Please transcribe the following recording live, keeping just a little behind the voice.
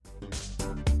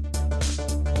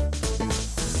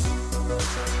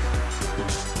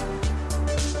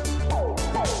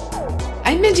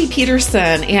I'm Mindy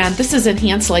Peterson, and this is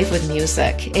Enhance Life with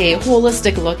Music, a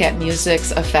holistic look at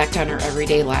music's effect on our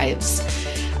everyday lives.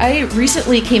 I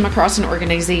recently came across an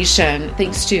organization,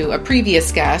 thanks to a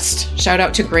previous guest, shout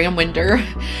out to Graham Winder,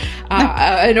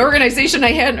 an organization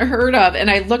I hadn't heard of, and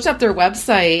I looked up their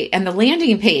website, and the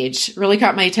landing page really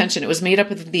caught my attention. It was made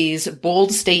up of these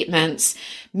bold statements.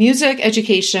 Music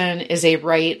education is a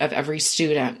right of every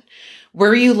student.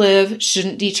 Where you live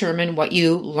shouldn't determine what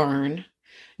you learn.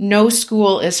 No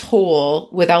school is whole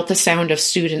without the sound of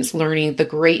students learning the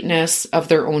greatness of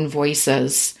their own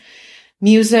voices.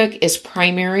 Music is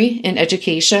primary in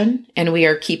education, and we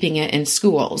are keeping it in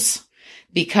schools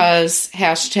because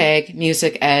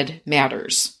 #MusicEd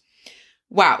matters.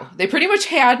 Wow, they pretty much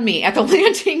had me at the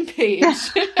landing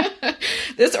page.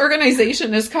 This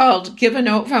organization is called Give a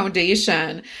Note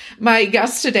Foundation. My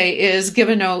guest today is Give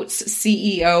a Note's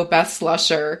CEO, Beth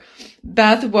Slusher.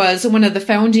 Beth was one of the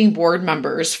founding board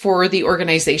members for the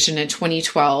organization in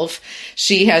 2012.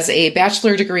 She has a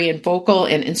bachelor degree in vocal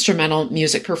and instrumental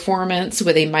music performance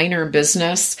with a minor in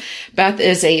business. Beth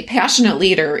is a passionate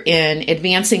leader in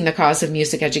advancing the cause of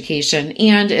music education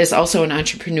and is also an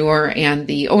entrepreneur and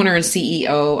the owner and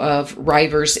CEO of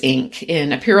Rivers Inc.,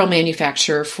 an apparel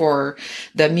manufacturer for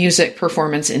the music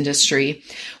performance industry.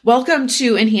 Welcome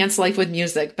to Enhance Life with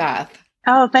Music, Beth.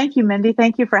 Oh, thank you, Mindy.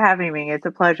 Thank you for having me. It's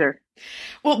a pleasure.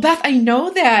 Well, Beth, I know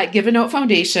that Give a Note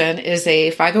Foundation is a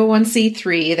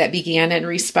 501c3 that began in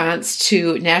response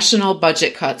to national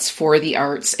budget cuts for the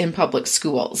arts in public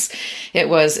schools. It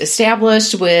was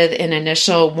established with an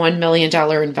initial $1 million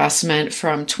investment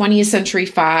from 20th Century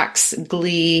Fox,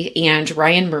 Glee, and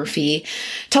Ryan Murphy.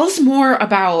 Tell us more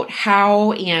about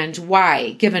how and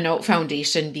why Give a Note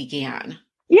Foundation began.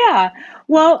 Yeah,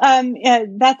 well,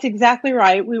 that's exactly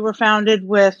right. We were founded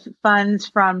with funds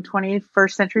from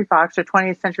 21st Century Fox, or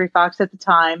 20th Century Fox at the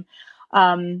time,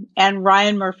 and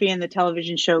Ryan Murphy and the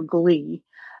television show Glee.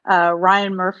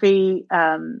 Ryan Murphy,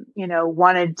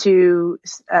 wanted to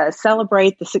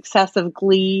celebrate the success of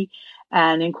Glee,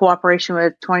 and in cooperation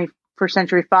with 21st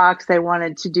Century Fox, they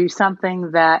wanted to do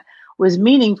something that was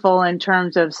meaningful in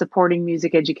terms of supporting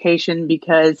music education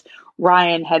because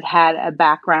Ryan had a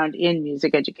background in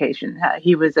music education.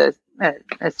 He was a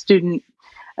student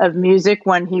of music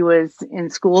when he was in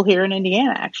school here in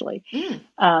Indiana, actually.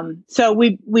 So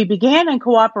we began in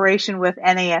cooperation with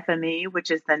NAFME, which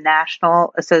is the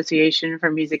National Association for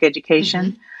Music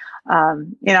Education,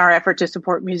 in our effort to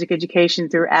support music education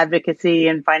through advocacy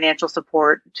and financial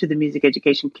support to the music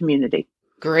education community.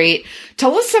 Great.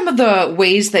 Tell us some of the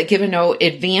ways that Give a Note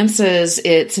advances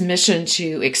its mission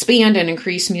to expand and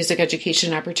increase music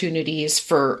education opportunities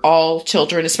for all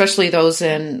children, especially those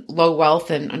in low wealth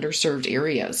and underserved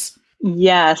areas.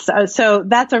 Yes. So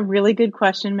that's a really good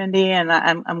question, Mindy, and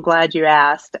I'm glad you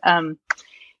asked.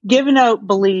 Give a Note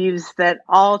believes that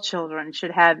all children should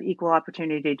have equal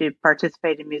opportunity to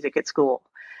participate in music at school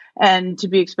and to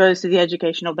be exposed to the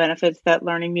educational benefits that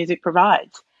learning music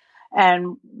provides.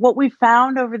 And what we've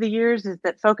found over the years is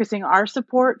that focusing our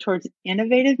support towards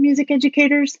innovative music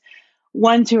educators,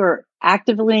 ones who are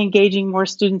actively engaging more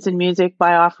students in music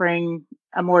by offering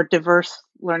a more diverse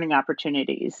learning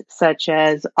opportunities, such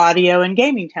as audio and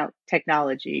gaming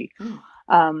technology,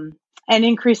 and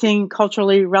increasing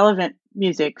culturally relevant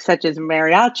music, such as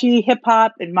mariachi, hip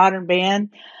hop, and modern band,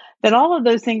 that all of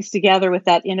those things together with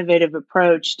that innovative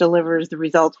approach delivers the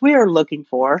results we are looking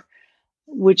for,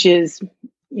 which is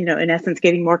in essence,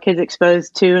 getting more kids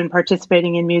exposed to and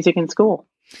participating in music in school.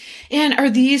 And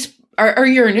are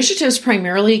your initiatives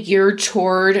primarily geared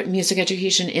toward music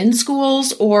education in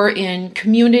schools or in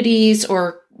communities,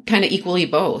 or kind of equally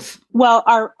both? Well,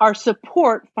 our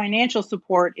support, financial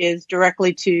support, is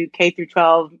directly to K through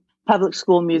 12 public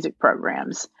school music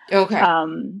programs. Okay.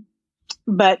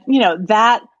 But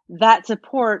that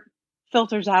support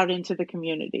filters out into the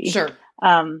community. Sure.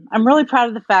 I'm really proud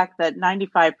of the fact that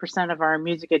 95% of our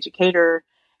music educator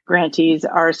grantees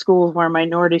are schools where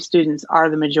minority students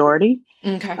are the majority.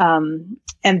 Okay.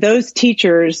 And those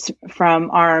teachers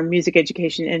from our Music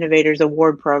Education Innovators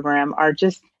Award program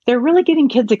they're really getting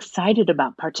kids excited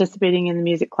about participating in the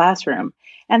music classroom.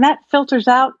 And that filters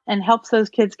out and helps those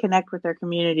kids connect with their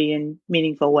community in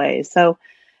meaningful ways. So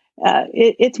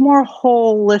it's more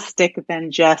holistic than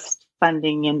just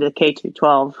funding into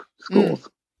K-12 schools.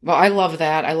 Well, I love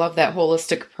that. I love that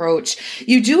holistic approach.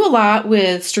 You do a lot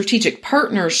with strategic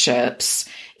partnerships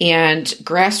and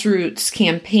grassroots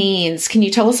campaigns. Can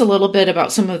you tell us a little bit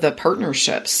about some of the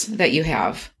partnerships that you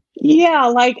have?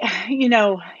 Yeah,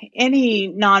 any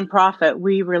nonprofit,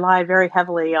 we rely very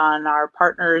heavily on our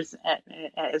partners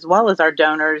as well as our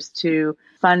donors to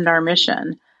fund our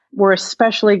mission. we're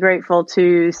especially grateful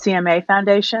to CMA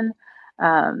Foundation.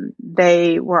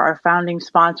 They were our founding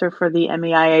sponsor for the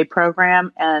MEIA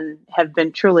program and have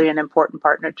been truly an important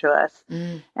partner to us.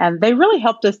 And they really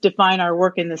helped us define our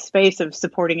work in the space of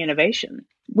supporting innovation.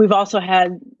 We've also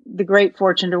had the great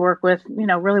fortune to work with,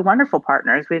 really wonderful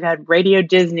partners. We've had Radio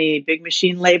Disney, Big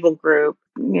Machine Label Group,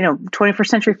 21st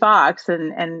Century Fox,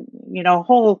 and a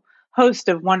whole host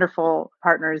of wonderful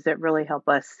partners that really help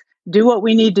us do what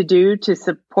we need to do to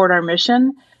support our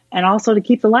mission and also to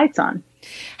keep the lights on.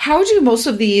 How do most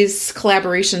of these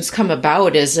collaborations come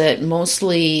about? Is it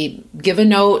mostly give a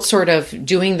note, sort of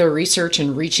doing the research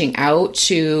and reaching out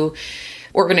to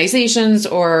organizations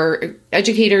or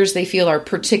educators they feel are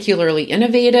particularly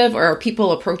innovative, or are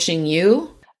people approaching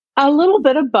you? A little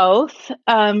bit of both.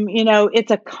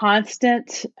 It's a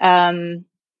constant.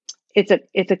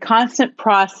 It's a constant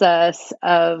process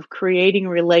of creating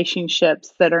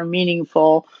relationships that are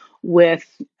meaningful with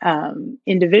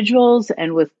individuals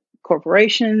and with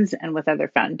corporations and with other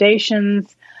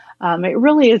foundations. It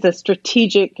really is a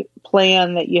strategic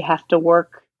plan that you have to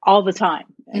work all the time.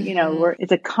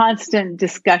 It's a constant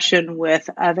discussion with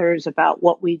others about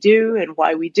what we do and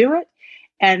why we do it,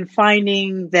 and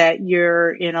finding that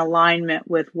you're in alignment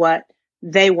with what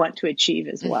they want to achieve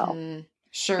as well.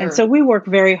 Sure. And so we work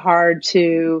very hard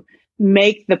to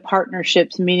make the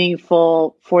partnerships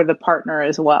meaningful for the partner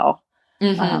as well.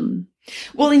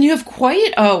 Well, and you have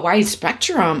quite a wide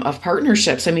spectrum of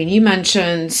partnerships. I mean, you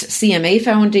mentioned CMA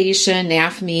Foundation,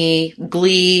 NAFME,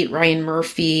 Glee, Ryan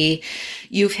Murphy.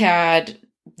 You've had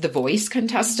The Voice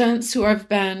contestants who have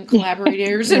been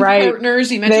collaborators and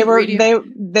partners. You mentioned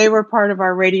they were part of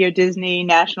our Radio Disney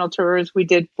national tours. We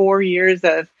did 4 years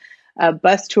of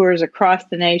bus tours across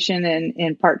the nation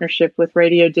in partnership with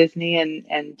Radio Disney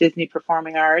and Disney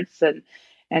Performing Arts,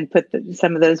 and put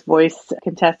some of those voice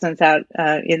contestants out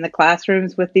in the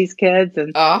classrooms with these kids.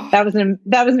 And that was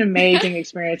an amazing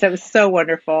experience. That was so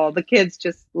wonderful. The kids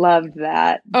just loved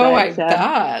that. I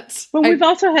bet. But we've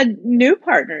also had new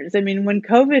partners. I mean, when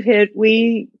COVID hit,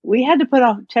 we had to put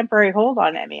a temporary hold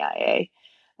on MEIA.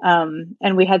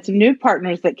 And we had some new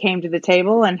partners that came to the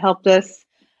table and helped us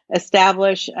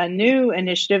establish a new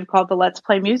initiative called the Let's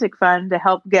Play Music Fund to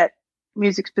help get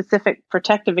music-specific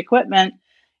protective equipment,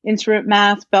 instrument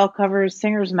masks, bell covers,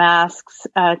 singers' masks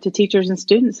to teachers and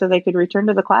students so they could return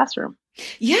to the classroom.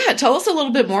 Yeah, tell us a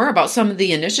little bit more about some of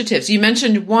the initiatives. You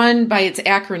mentioned one by its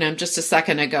acronym just a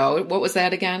second ago. What was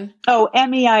that again? Oh,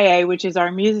 MEIA, which is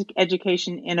our Music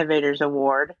Education Innovators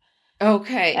Award.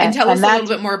 Okay, and tell us a little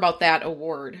bit more about that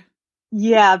award.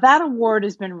 Yeah, that award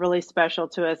has been really special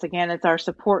to us. Again, it's our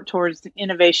support towards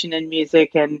innovation in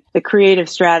music and the creative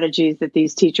strategies that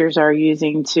these teachers are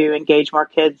using to engage more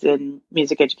kids in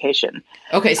music education.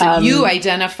 Okay, so you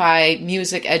identify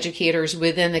music educators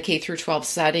within the K through 12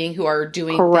 setting who are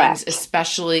doing things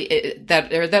especially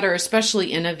that are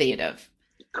especially innovative.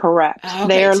 Correct.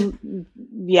 Okay.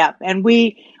 And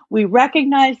we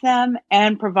recognize them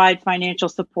and provide financial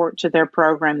support to their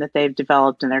program that they've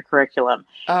developed in their curriculum.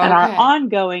 Okay. And our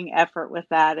ongoing effort with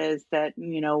that is that,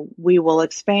 we will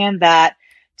expand that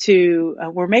to,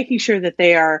 we're making sure that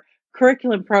they are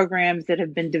curriculum programs that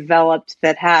have been developed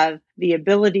that have the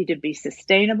ability to be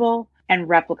sustainable and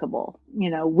replicable.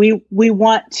 We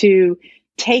want to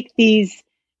take these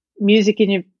music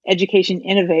education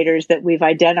innovators that we've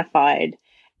identified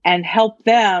and help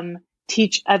them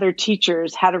teach other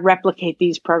teachers how to replicate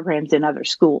these programs in other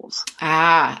schools.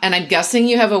 And I'm guessing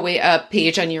you have a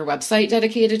page on your website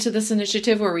dedicated to this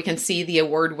initiative where we can see the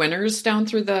award winners down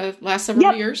through the last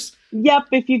several years? Yep.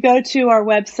 If you go to our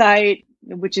website,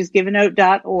 which is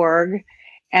givenote.org,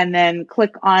 and then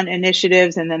click on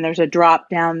initiatives, and then there's a drop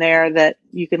down there that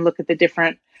you can look at the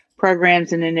different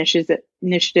programs and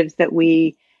initiatives that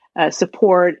we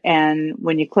support. And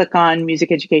when you click on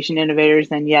Music Education Innovators,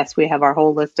 then yes, we have our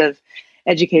whole list of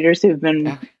educators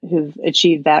who've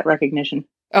achieved that recognition.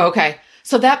 Okay.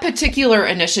 So that particular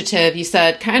initiative, you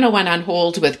said, kind of went on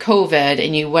hold with COVID,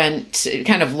 and you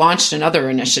launched another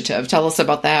initiative. Tell us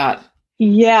about that.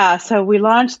 Yeah. So we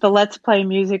launched the Let's Play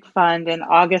Music Fund in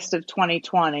August of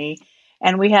 2020.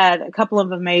 And we had a couple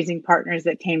of amazing partners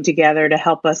that came together to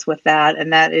help us with that.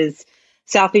 And that is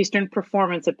Southeastern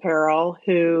Performance Apparel,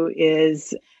 who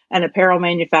is an apparel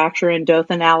manufacturer in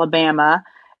Dothan, Alabama,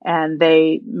 and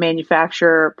they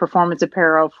manufacture performance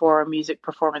apparel for music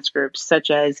performance groups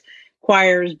such as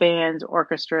choirs, bands,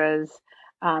 orchestras.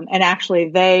 And actually,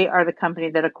 they are the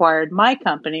company that acquired my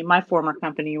former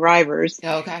company, Rivers.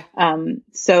 Okay.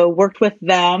 So worked with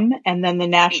them, and then the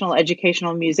National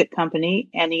Educational Music Company,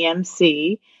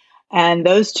 NEMC, And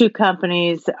those two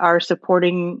companies are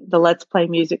supporting the Let's Play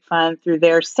Music Fund through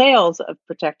their sales of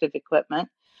protective equipment,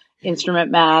 instrument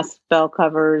masks, bell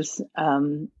covers,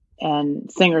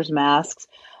 and singers' masks.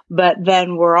 But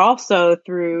then we're also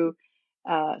through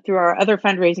our other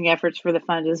fundraising efforts for the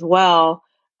fund as well,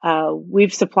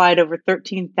 we've supplied over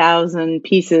 13,000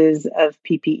 pieces of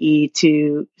PPE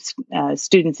to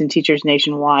students and teachers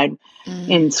nationwide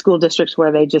in school districts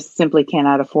where they just simply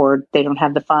cannot afford, they don't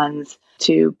have the funds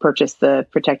to purchase the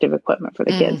protective equipment for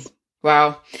the kids.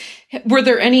 Wow. Were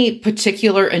there any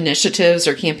particular initiatives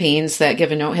or campaigns that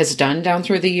Give a Note has done down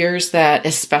through the years that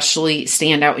especially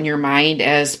stand out in your mind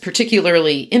as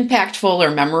particularly impactful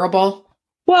or memorable?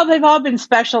 Well, they've all been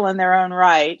special in their own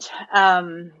right.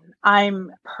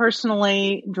 I'm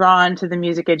personally drawn to the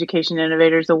Music Education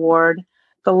Innovators Award.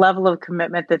 The level of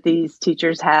commitment that these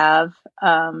teachers have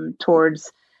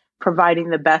towards providing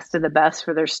the best of the best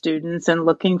for their students and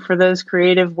looking for those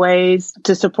creative ways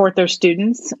to support their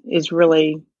students is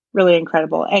really, really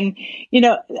incredible. And,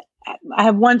 I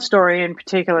have one story in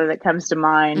particular that comes to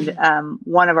mind.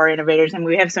 One of our innovators, and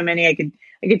we have so many, I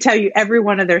could tell you every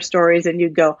one of their stories and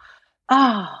you'd go,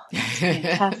 oh, that's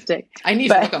fantastic. I need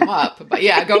to look them up, but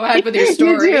yeah, go ahead with your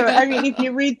story. You do. I mean, if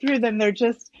you read through them,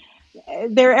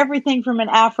 they're everything from an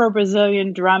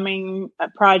Afro-Brazilian drumming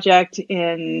project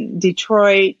in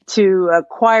Detroit to a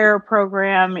choir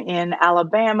program in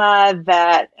Alabama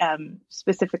that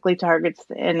specifically targets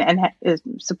and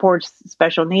supports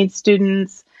special needs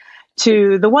students,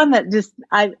 to the one that just,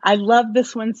 I love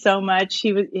this one so much.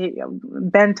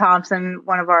 Ben Thompson,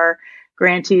 one of our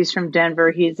grantees from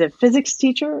Denver. He's a physics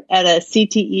teacher at a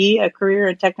CTE, a career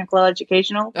and technical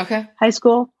educational high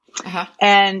school.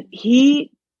 And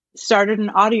he started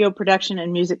an audio production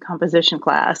and music composition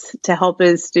class to help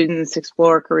his students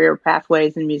explore career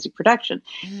pathways in music production.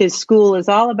 His school is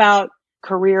all about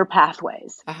career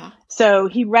pathways. So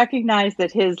he recognized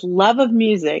that his love of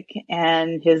music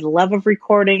and his love of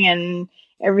recording and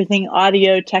everything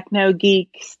audio, techno, geek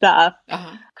stuff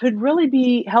could really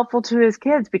be helpful to his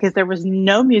kids because there was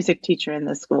no music teacher in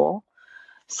the school.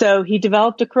 So he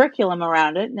developed a curriculum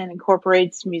around it and it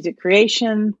incorporates music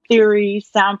creation, theory,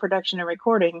 sound production, and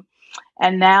recording.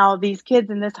 And now these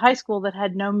kids in this high school that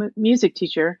had no music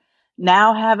teacher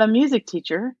now have a music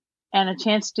teacher and a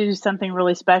chance to do something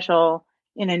really special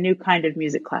in a new kind of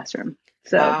music classroom.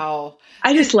 So wow.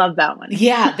 I just love that one.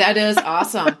 Yeah, that is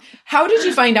awesome. How did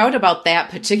you find out about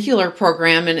that particular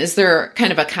program? And is there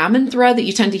kind of a common thread that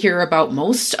you tend to hear about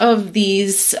most of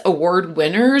these award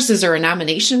winners? Is there a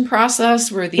nomination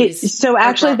process where these? So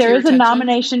actually there is a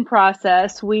nomination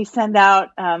process. We send out,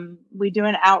 we do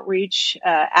an outreach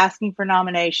asking for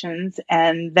nominations,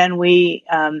 and then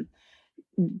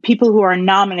people who are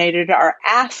nominated are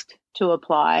asked to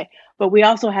apply. But we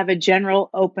also have a general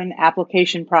open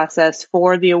application process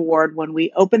for the award when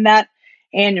we open that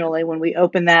annually,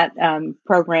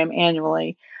 program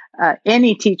annually.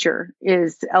 Any teacher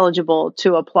is eligible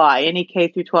to apply. Any K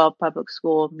through 12 public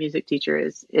school music teacher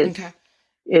is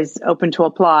open to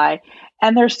apply.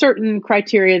 And there's certain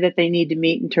criteria that they need to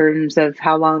meet in terms of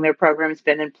how long their program's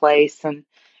been in place and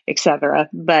et cetera.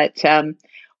 But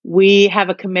we have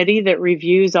a committee that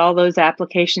reviews all those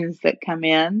applications that come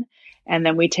in. And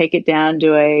then we take it down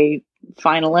to a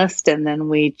finalist, and then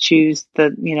we choose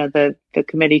the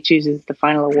committee chooses the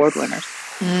final award winners.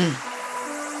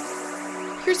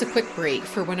 Here's a quick break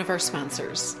for one of our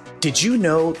sponsors. Did you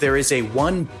know there is a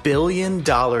 $1 billion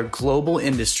global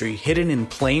industry hidden in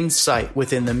plain sight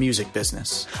within the music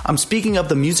business? I'm speaking of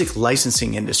the music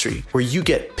licensing industry, where you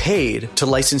get paid to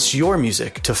license your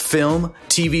music to film,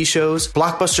 TV shows,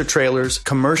 blockbuster trailers,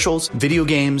 commercials, video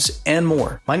games, and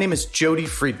more. My name is Jody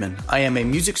Friedman. I am a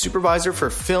music supervisor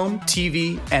for film,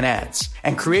 TV, and ads,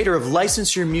 and creator of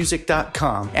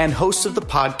LicenseYourMusic.com and host of the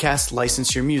podcast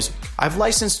License Your Music. I've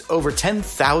licensed over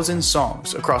 10,000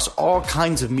 songs across all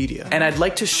kinds of media, and I'd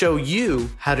like to show you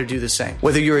how to do the same.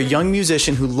 Whether you're a young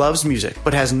musician who loves music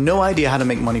but has no idea how to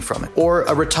make money from it, or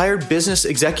a retired business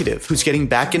executive who's getting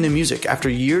back into music after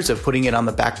years of putting it on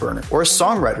the back burner, or a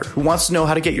songwriter who wants to know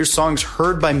how to get your songs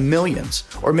heard by millions,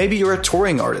 or maybe you're a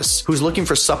touring artist who's looking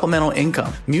for supplemental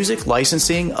income. Music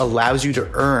licensing allows you to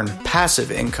earn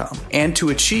passive income and to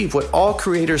achieve what all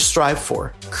creators strive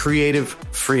for: creative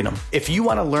freedom. If you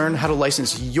want to learn how to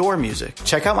license your music,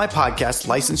 check out my podcast,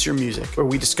 License Your Music, where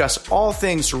we discuss all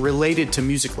things related to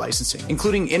music licensing,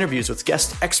 including interviews with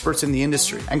guest experts in the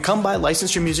industry. And come by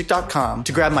licenseyourmusic.com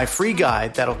to grab my free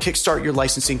guide that'll kickstart your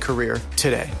licensing career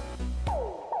today.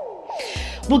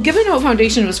 Well, Give a Note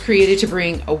Foundation was created to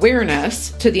bring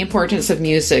awareness to the importance of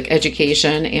music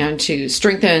education and to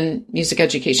strengthen music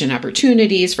education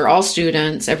opportunities for all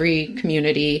students, every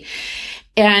community.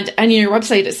 And on your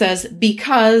website, it says,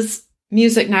 because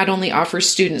music not only offers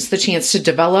students the chance to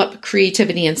develop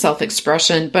creativity and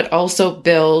self-expression, but also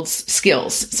builds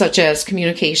skills such as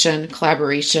communication,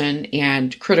 collaboration,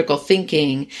 and critical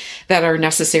thinking that are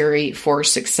necessary for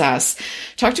success.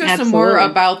 Talk to us some more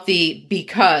about the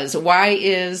because. Why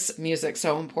is music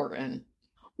so important?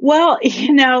 Well,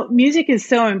 music is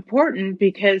so important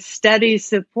because studies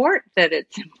support that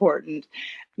it's important.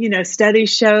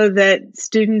 Studies show that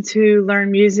students who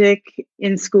learn music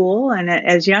in school and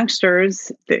as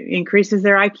youngsters, it increases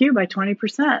their IQ by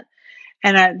 20%.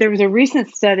 And there was a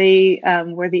recent study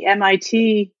where the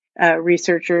MIT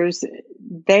researchers,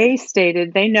 they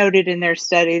noted in their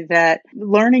study that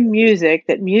learning music,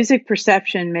 that music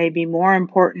perception may be more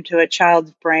important to a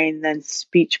child's brain than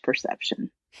speech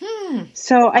perception.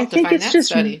 So I think it's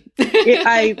just,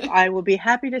 I will be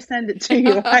happy to send it to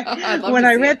you. When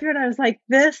I read through it, I was like,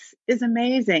 this is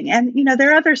amazing. And,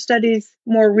 there are other studies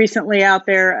more recently out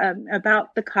there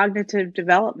about the cognitive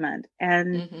development.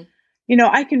 And,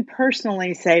 I can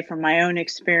personally say from my own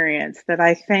experience that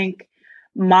I think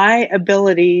my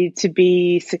ability to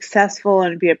be successful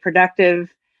and be a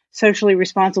productive, socially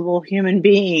responsible human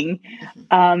being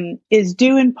is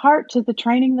due in part to the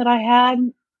training that I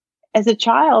had as a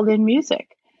child in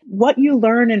music. What you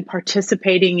learn in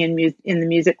participating in the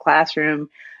music classroom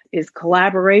is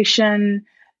collaboration.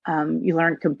 You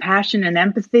learn compassion and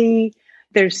empathy.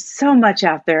 There's so much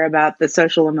out there about the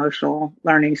social emotional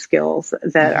learning skills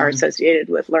that are associated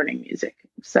with learning music.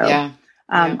 So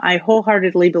I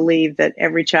wholeheartedly believe that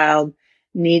every child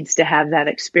needs to have that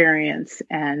experience.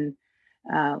 And,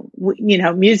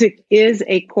 music is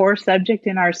a core subject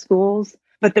in our schools.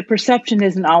 But the perception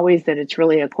isn't always that it's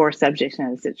really a core subject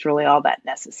and it's really all that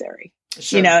necessary.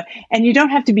 Sure. And you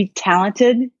don't have to be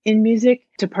talented in music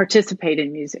to participate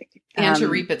in music. And to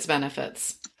reap its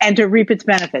benefits.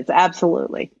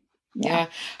 Absolutely. Yeah.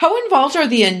 How involved are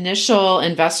the initial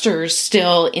investors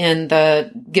still in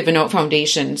the Give a Note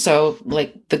Foundation? So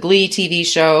like the Glee TV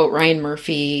show, Ryan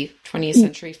Murphy, 20th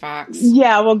Century Fox.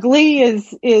 Yeah, well, Glee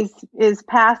is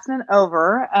past and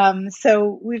over.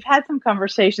 So we've had some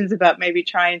conversations about maybe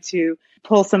trying to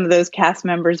pull some of those cast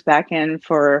members back in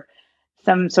for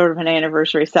some sort of an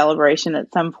anniversary celebration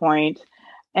at some point.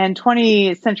 And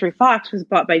 20th Century Fox was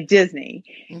bought by Disney.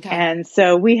 Okay. And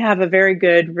so we have a very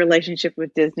good relationship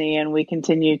with Disney, and we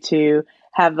continue to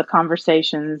have the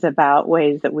conversations about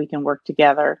ways that we can work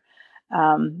together.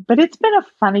 But it's been a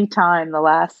funny time the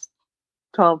last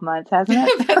 12 months, hasn't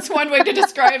it? That's one way to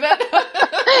describe it.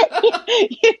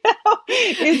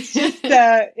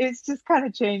 It's just kind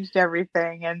of changed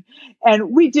everything.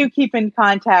 And we do keep in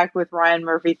contact with Ryan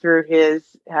Murphy through his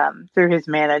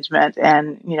management,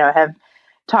 and, have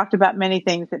talked about many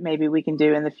things that maybe we can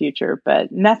do in the future,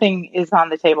 but nothing is on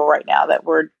the table right now that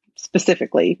we're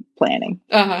specifically planning.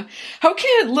 How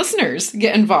can listeners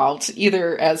get involved,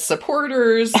 either as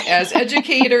supporters, as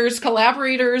educators,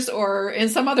 collaborators, or in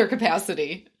some other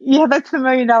capacity? Yeah, that's the $1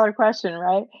 million question,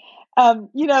 right?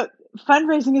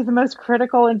 Fundraising is the most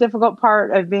critical and difficult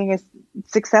part of being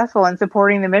successful and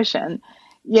supporting the mission.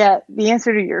 Yet the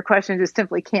answer to your question just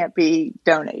simply can't be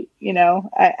donate.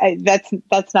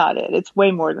 That's not it. It's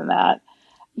way more than that.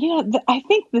 I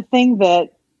think the thing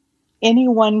that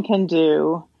anyone can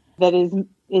do that is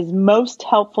most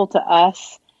helpful to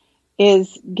us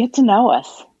is get to know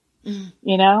us.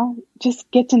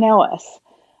 Just get to know us.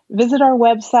 Visit our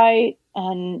website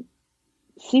and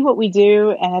see what we do.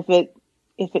 And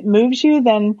if it moves you,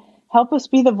 then help us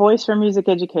be the voice for music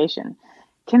education.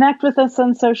 Connect with us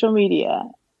on social media.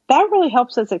 That really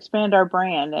helps us expand our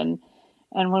brand. And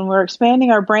when we're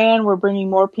expanding our brand, we're bringing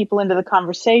more people into the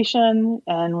conversation.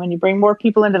 And when you bring more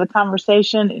people into the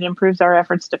conversation, it improves our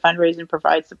efforts to fundraise and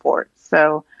provide support.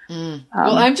 So, well,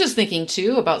 I'm just thinking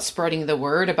too about spreading the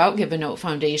word about Give a Note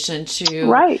Foundation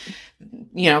to,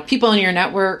 people in your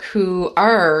network who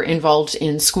are involved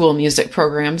in school music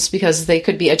programs, because they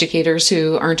could be educators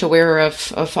who aren't aware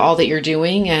of all that you're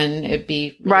doing, and it'd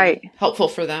be really helpful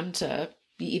for them to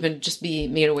be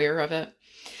made aware of it.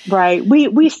 Right.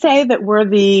 We say that we're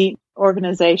the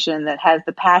organization that has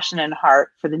the passion and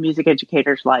heart for the music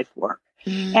educator's life work.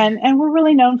 And we're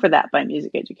really known for that by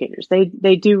music educators.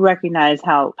 They do recognize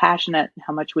how passionate and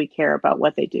how much we care about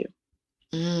what they do.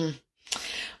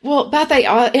 Well, Beth, I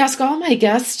ask all my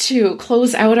guests to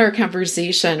close out our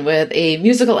conversation with a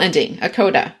musical ending, a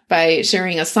coda, by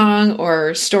sharing a song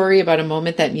or story about a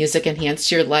moment that music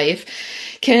enhanced your life.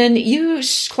 Can you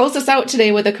close us out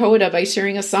today with a coda by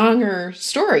sharing a song or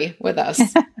story with us?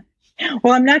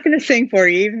 Well, I'm not going to sing for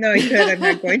you, even though I could. I'm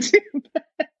not going to.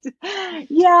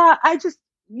 Yeah, I just,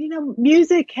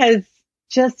 music has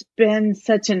just been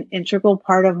such an integral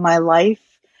part of my life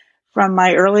from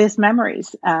my earliest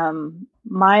memories.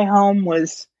 My home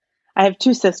I have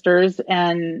two sisters,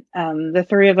 and the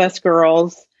three of us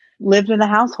girls lived in a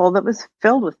household that was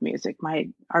filled with music.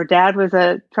 Our dad was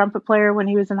a trumpet player when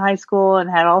he was in high school and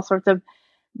had all sorts of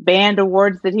band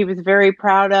awards that he was very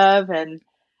proud of. And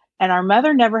our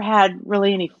mother never had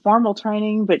really any formal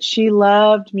training, but she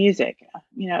loved music,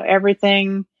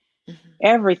 everything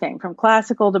from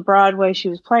classical to Broadway. She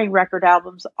was playing record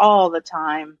albums all the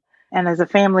time. And as a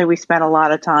family, we spent a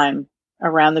lot of time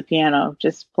around the piano,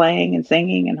 just playing and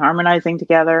singing and harmonizing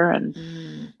together. And,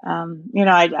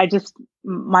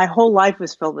 my whole life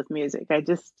was filled with music.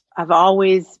 I've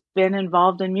always been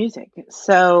involved in music.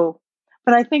 So,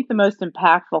 but I think the most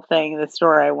impactful thing, the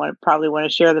story I probably want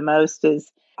to share the most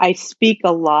is I speak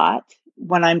a lot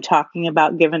when I'm talking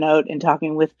about Give a Note and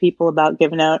talking with people about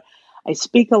Give a Note. I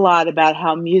speak a lot about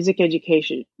how music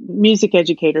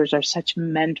educators are such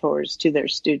mentors to their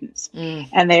students.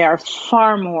 And they are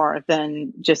far more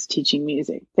than just teaching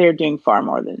music. They're doing far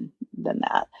more than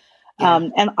that. Yeah.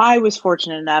 And I was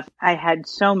fortunate enough. I had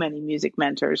so many music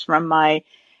mentors, from my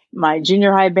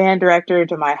junior high band director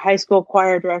to my high school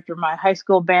choir director, my high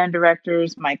school band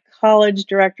directors, my college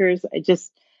directors. I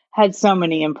just had so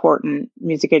many important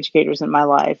music educators in my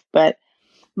life. But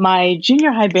my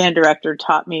junior high band director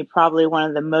taught me probably one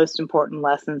of the most important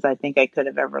lessons I think I could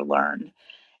have ever learned.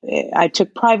 I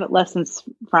took private lessons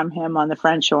from him on the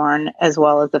French horn, as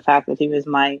well as the fact that he was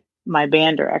my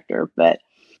band director. But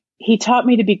he taught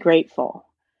me to be grateful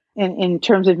in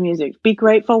terms of music. Be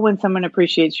grateful when someone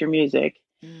appreciates your music,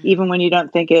 even when you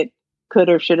don't think it could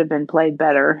or should have been played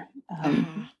better.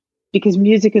 Because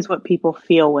music is what people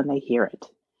feel when they hear it.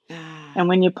 And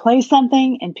when you play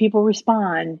something and people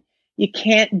respond, you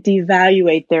can't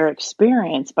devaluate their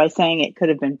experience by saying it could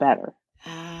have been better.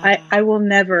 I will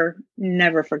never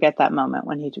forget that moment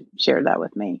when he shared that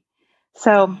with me.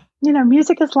 So,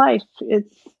 music is life. It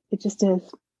just is.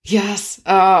 Yes.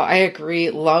 Oh, I agree.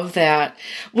 Love that.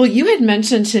 Well, you had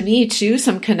mentioned to me too,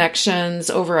 some connections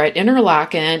over at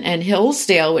Interlochen and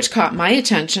Hillsdale, which caught my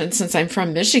attention since I'm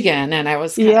from Michigan. And I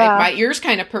was my ears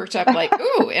kind of perked up like,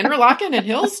 ooh, Interlochen and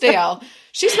Hillsdale.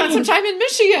 She spent some time in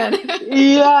Michigan.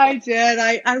 Yeah, I did.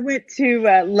 I went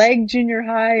to Legg Junior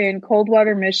High in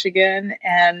Coldwater, Michigan,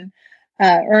 and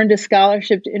earned a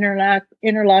scholarship to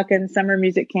Interlochen Summer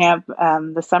Music Camp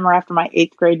the summer after my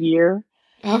 8th grade year.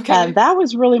 Okay. And that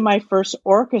was really my first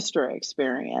orchestra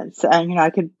experience. And,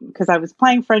 because I was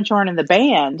playing French horn in the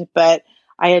band, but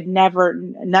I had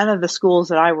none of the schools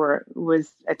that I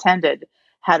attended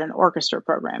had an orchestra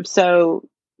program. So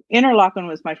Interlochen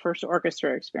was my first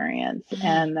orchestra experience.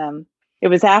 And it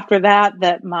was after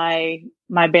that my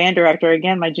band director,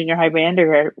 again, my junior high band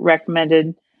director,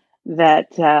 recommended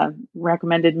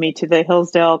me to the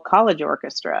Hillsdale College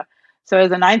Orchestra. So as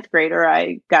a 9th grader,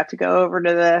 I got to go over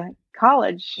to the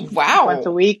college once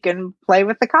a week and play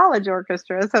with the college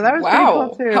orchestra. So that was pretty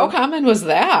cool too. How common was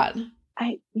that?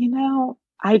 I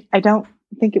don't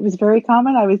think it was very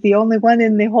common. I was the only one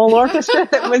in the whole orchestra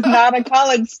that was not a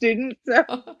college student. So.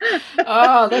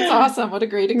 Oh, that's awesome. What a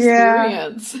great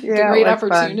experience. Yeah, a great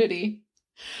opportunity.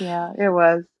 Fun. Yeah, it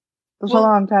was. It was a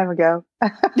long time ago.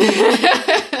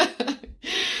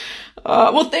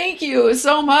 Well, thank you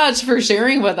so much for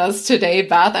sharing with us today,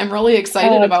 Beth. I'm really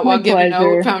excited about what Give a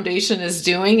Note Foundation is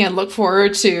doing and look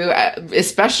forward to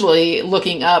especially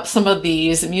looking up some of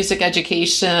these Music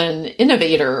Education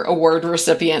Innovator Award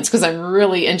recipients, because I'm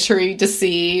really intrigued to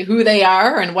see who they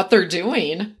are and what they're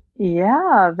doing.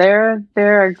 Yeah,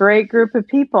 they're a great group of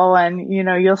people. And,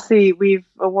 you'll see we've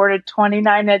awarded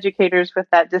 29 educators with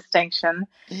that distinction.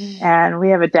 And we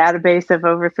have a database of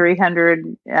over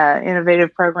 300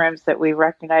 innovative programs that we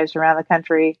recognize around the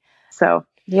country. So,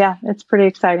 yeah, it's pretty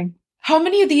exciting. How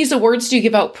many of these awards do you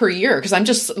give out per year? Because I'm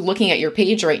just looking at your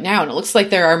page right now, and it looks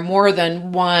like there are more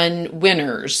than one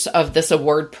winners of this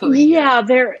award per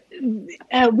year.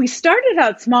 Yeah, we started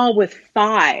out small with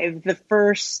 5 the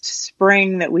first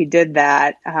spring that we did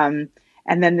that. And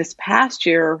then this past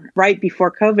year, right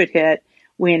before COVID hit,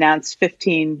 we announced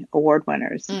 15 award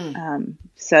winners.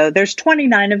 So there's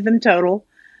 29 of them total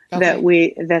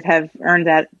that have earned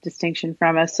that distinction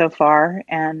from us so far.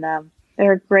 And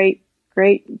they're a great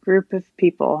group of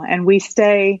people. And we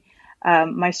stay,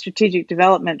 my strategic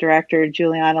development director,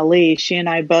 Juliana Lee, she and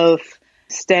I both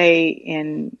stay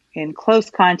in close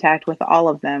contact with all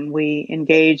of them. We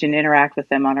engage and interact with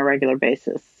them on a regular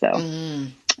basis. So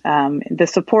the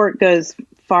support goes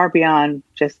far beyond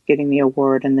just getting the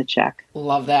award and the check.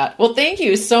 Love that. Well, thank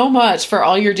you so much for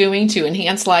all you're doing to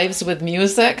enhance lives with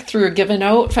music through Give a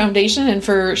Note Foundation and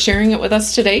for sharing it with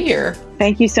us today here.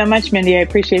 Thank you so much, Mindy. I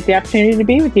appreciate the opportunity to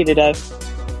be with you today.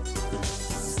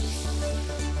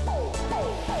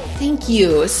 Thank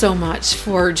you so much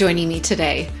for joining me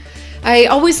today. I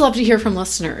always love to hear from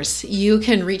listeners. You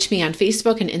can reach me on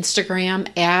Facebook and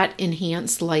Instagram at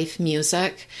Enhanced Life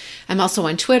Music. I'm also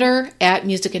on Twitter at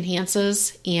Music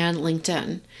Enhances and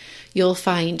LinkedIn. You'll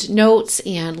find notes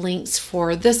and links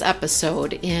for this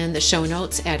episode in the show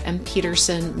notes at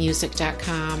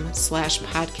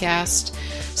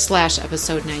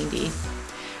mpeterson.music.com/podcast/episode 90.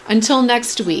 Until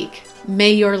next week,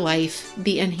 may your life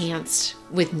be enhanced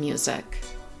with music.